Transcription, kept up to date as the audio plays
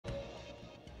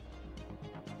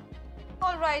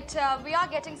All right, we are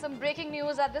getting some breaking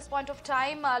news at this point of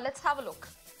time. Let's have a look.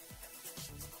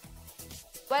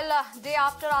 Well, day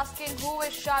after asking who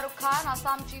is Shah Rukh Khan,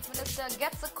 Assam Chief Minister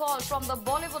gets a call from the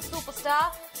Bollywood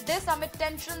superstar. This amid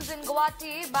tensions in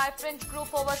Guwahati by French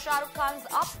group over Shah Rukh Khan's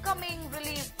upcoming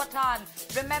release Pathaan.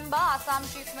 Remember, Assam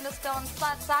Chief Minister on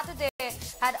Saturday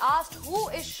had asked who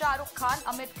is Shah Rukh Khan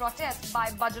amid protests by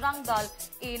Bajrang Dal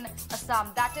in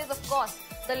Assam. That is, of course,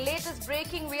 the latest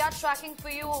breaking we are tracking for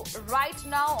you right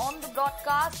now on the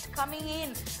broadcast, coming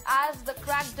in as the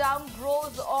crackdown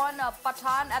grows on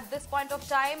Pathan at this point of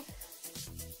time.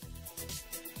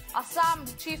 Assam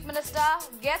Chief Minister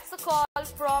gets a call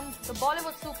from the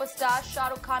Bollywood superstar Shah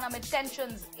Rukh Khan amid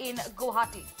tensions in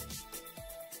Guwahati.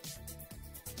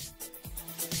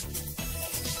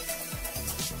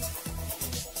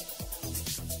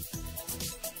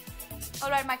 All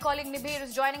right, my colleague Nibir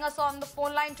is joining us on the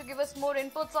phone line to give us more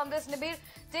inputs on this. Nibir,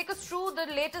 take us through the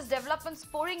latest developments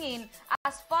pouring in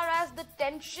as far as the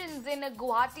tensions in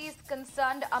Guwahati is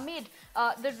concerned amid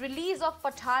the release of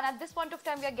Pathan. At this point of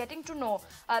time, we are getting to know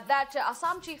that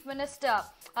Assam Chief Minister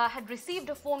had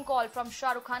received a phone call from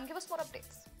Shah Rukh Khan. Give us more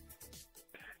updates.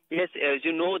 Yes, as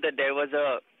you know that there was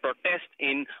a protest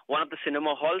in one of the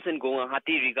cinema halls in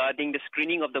Guwahati regarding the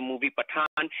screening of the movie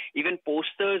Pathan. Even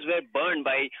posters were burned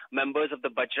by members of the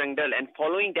Bajrang Dal. And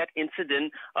following that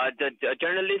incident, the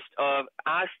journalist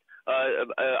asked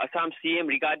Assam CM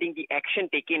regarding the action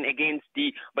taken against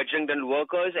the Bajrang Dal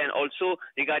workers and also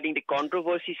regarding the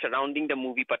controversy surrounding the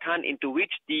movie Pathan, into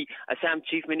which the Assam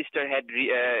Chief Minister had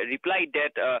replied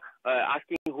that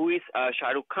asking who is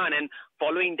Shah Rukh Khan. And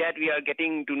following that, we are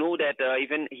getting to know that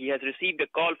even he has received a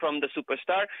call from the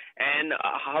superstar. And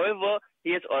however,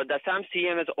 the Assam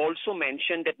CM has also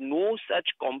mentioned that no such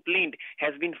complaint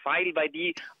has been filed by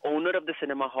the owner of the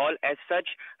cinema hall. As such,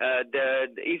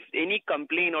 if any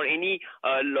complaint or any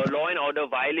law and order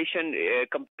violation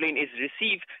complaint is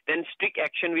received, then strict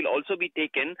action will also be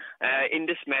taken in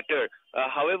this matter.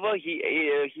 However, he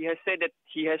has said that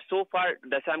he has so far,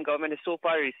 the Assam government has so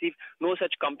far received no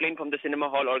such complaint from the cinema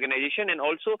hall organization. And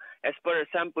also, as per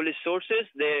Assam police sources,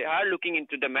 they are looking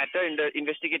into the matter and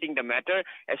investigating the matter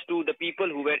as to the people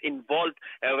who were involved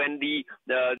when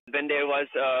there was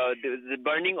the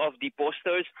burning of the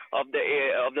posters of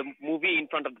the movie in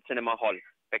front of the cinema hall.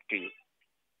 Back to you.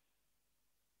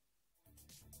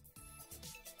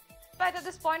 Right, at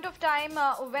this point of time,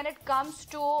 when it comes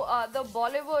to the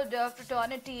Bollywood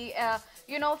fraternity,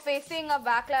 facing a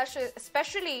backlash,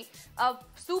 especially a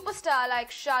superstar like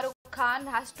Shah Rukh Khan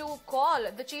has to call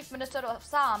the Chief Minister of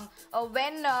Assam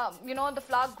when, the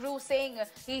flag grew, saying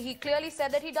he clearly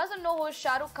said that he doesn't know who is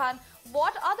Shah Rukh Khan.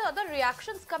 What are the other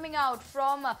reactions coming out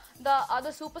from the other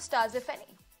superstars, if any?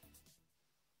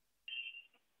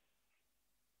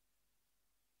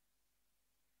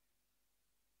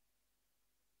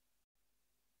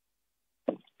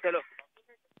 Hello.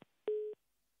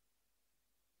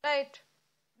 Right.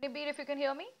 Nibir, if you can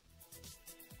hear me.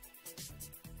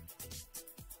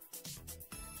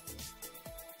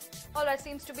 All right,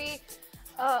 seems to be,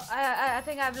 I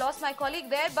think I've lost my colleague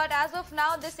there. But as of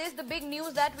now, this is the big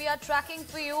news that we are tracking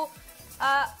for you.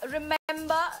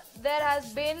 Remember, there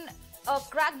has been a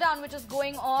crackdown which is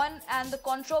going on, and the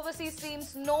controversy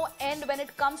seems no end when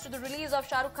it comes to the release of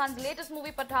Shah Rukh Khan's latest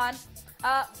movie Pathan.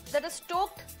 That has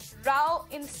stoked row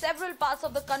in several parts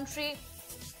of the country,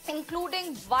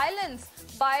 including violence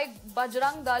by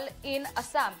Bajrang Dal in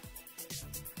Assam.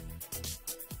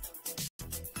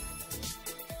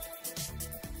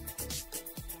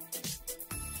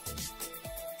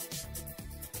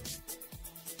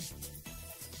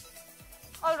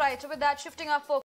 All right, with that, shifting our focus.